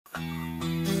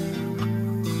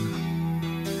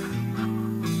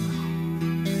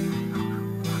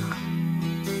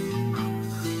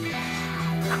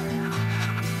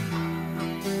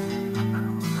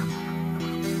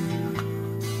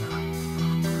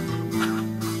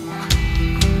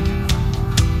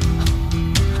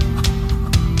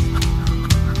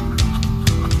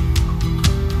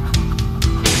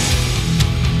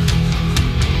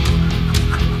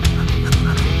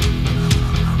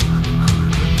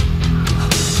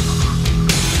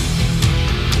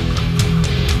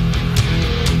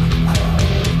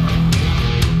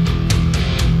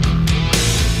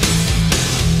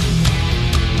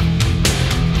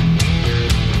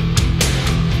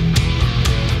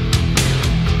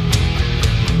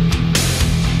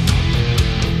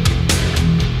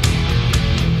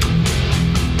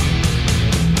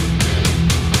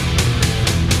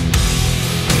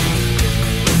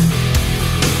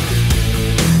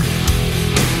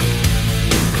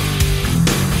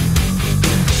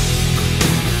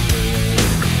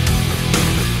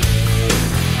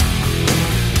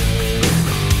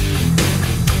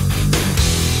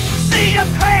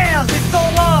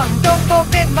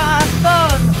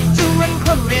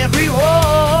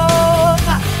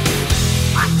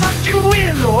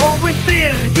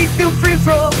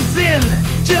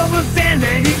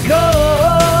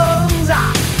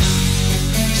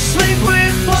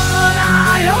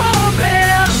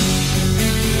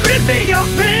Make your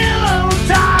pillow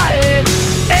tight.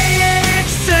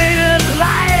 Exit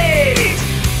light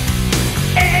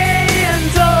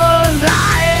into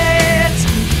light.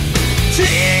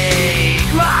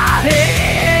 Take my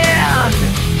hand.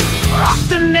 Off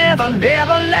to never,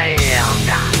 never land.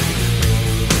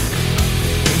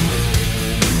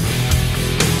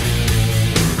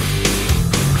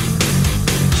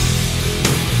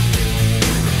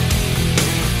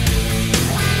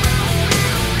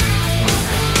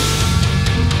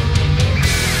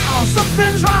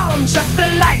 Something's wrong, shut the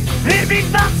light. Maybe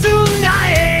not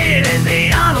tonight. And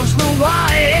the arms no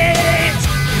white.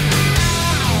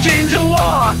 Change the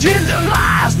war, change the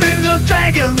lies. Change the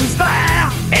dragon's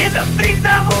fire. And the things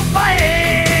that will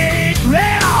fight.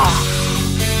 Yeah.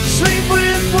 Sleep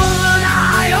with one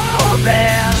eye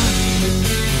open.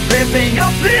 Ripping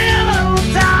your pillow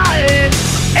tight.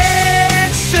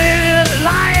 Exit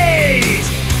light.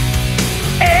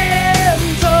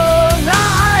 Into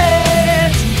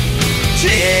night.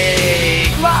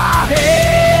 Take my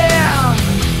hand.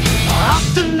 Off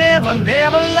to never,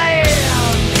 never land.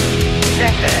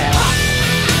 Yeah.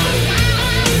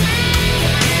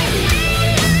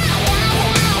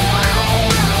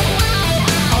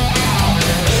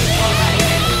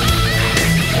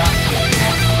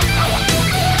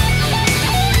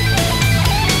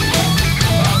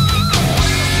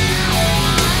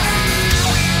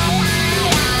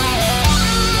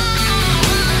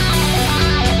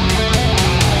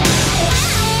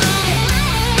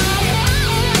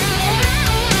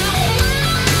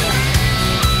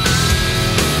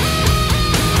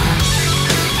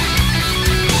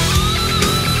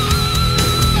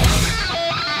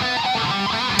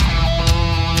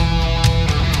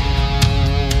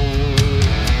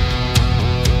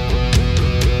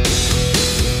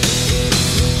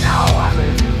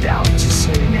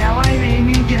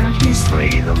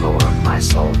 The Lord my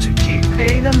soul to keep.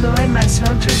 Pay the Lord my soul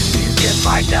to keep. If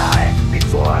I die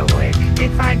before I wake,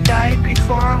 if I die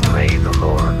before I wake, the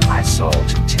Lord my soul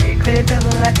to take. Pay the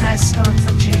Lord my soul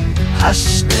to keep.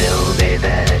 Hush, little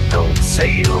baby, don't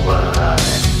say a word.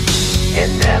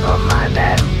 And never mind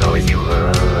that noisy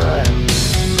word.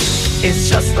 It's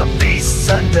just a beast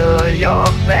under your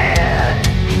bed.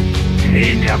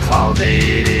 In your closet,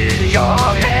 in your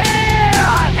head.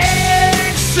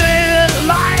 Exit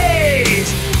light.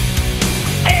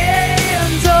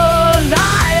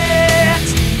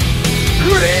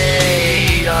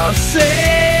 Greater sin.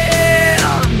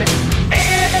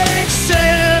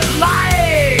 Exit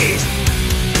light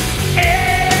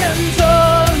into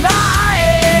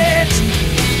light.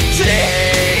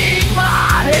 Take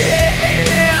my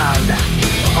hand.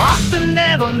 Off to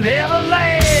never, never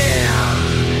land.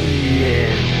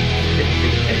 Yeah.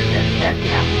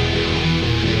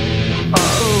 Oh.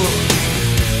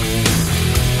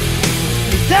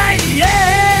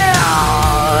 Yeah.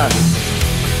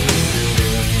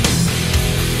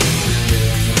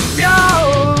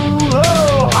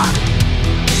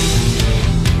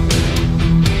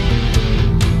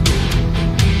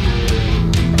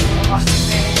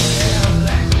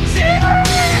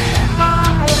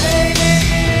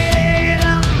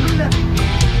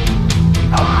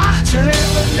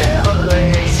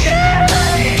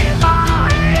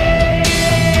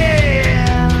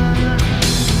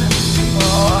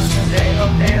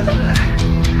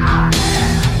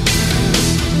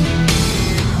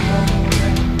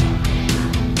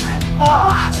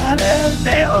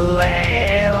 Never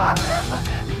leave.